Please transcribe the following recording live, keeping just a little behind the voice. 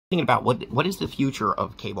Thinking about what is the future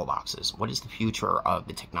of cable boxes? What is the future of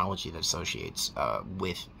the technology that associates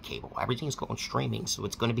with cable? Everything's going streaming, so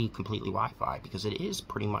it's going to be completely Wi-Fi because it is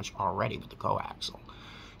pretty much already with the coaxial.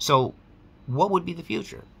 So, what would be the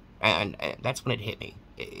future? And that's when it hit me.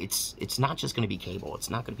 It's not just going to be cable. It's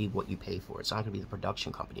not going to be what you pay for. It's not going to be the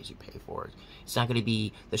production companies you pay for. It's not going to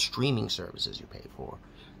be the streaming services you pay for.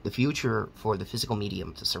 The future for the physical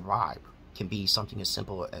medium to survive can be something as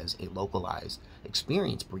simple as a localized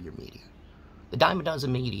experience for your media. The dime a dozen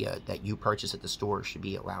media that you purchase at the store should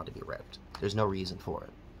be allowed to be ripped. There's no reason for it.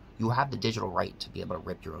 You have the digital right to be able to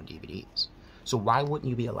rip your own DVDs. So why wouldn't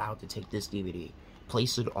you be allowed to take this DVD,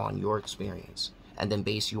 place it on your experience, and then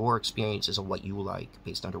base your experiences on what you like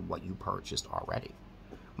based under what you purchased already?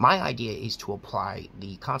 My idea is to apply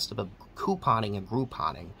the concept of couponing and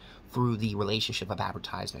grouponing through the relationship of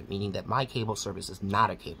advertisement, meaning that my cable service is not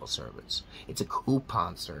a cable service. It's a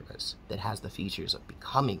coupon service that has the features of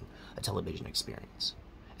becoming a television experience.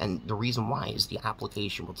 And the reason why is the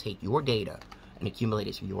application will take your data and accumulate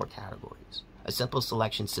it to your categories. A simple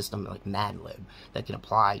selection system like MadLib that can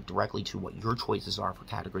apply directly to what your choices are for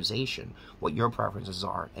categorization, what your preferences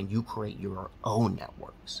are, and you create your own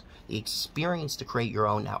networks. The experience to create your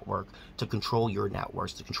own network, to control your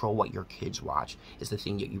networks, to control what your kids watch, is the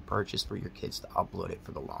thing that you purchase for your kids to upload it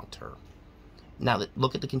for the long term. Now,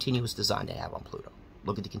 look at the continuous design they have on Pluto.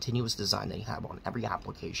 Look at the continuous design they have on every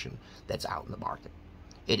application that's out in the market.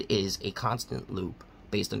 It is a constant loop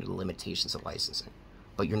based on the limitations of licensing.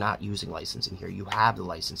 But you're not using licensing here. You have the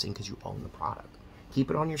licensing because you own the product. Keep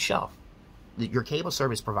it on your shelf. Your cable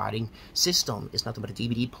service providing system is nothing but a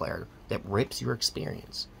DVD player that rips your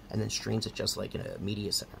experience and then streams it just like in a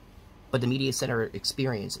media center. But the media center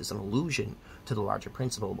experience is an illusion to the larger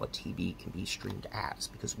principle of what TV can be streamed as,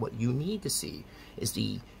 because what you need to see is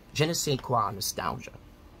the je ne sais quoi nostalgia.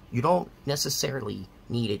 You don't necessarily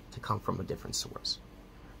need it to come from a different source.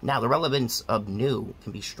 Now, the relevance of new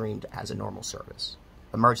can be streamed as a normal service.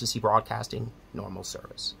 Emergency broadcasting, normal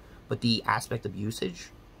service. But the aspect of usage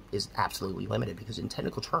is absolutely limited because in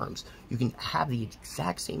technical terms, you can have the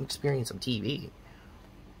exact same experience of TV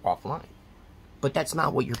offline. But that's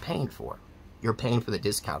not what you're paying for. You're paying for the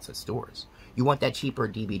discounts at stores. You want that cheaper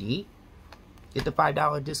DVD? Get the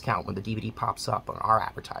 $5 discount when the DVD pops up on our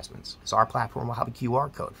advertisements. So our platform will have a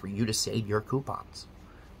QR code for you to save your coupons.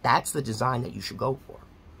 That's the design that you should go for.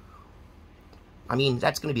 I mean,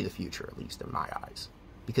 that's going to be the future, at least in my eyes.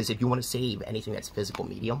 Because if you want to save anything that's physical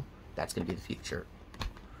medium, that's going to be the future.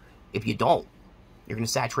 If you don't, you're going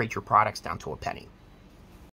to saturate your products down to a penny.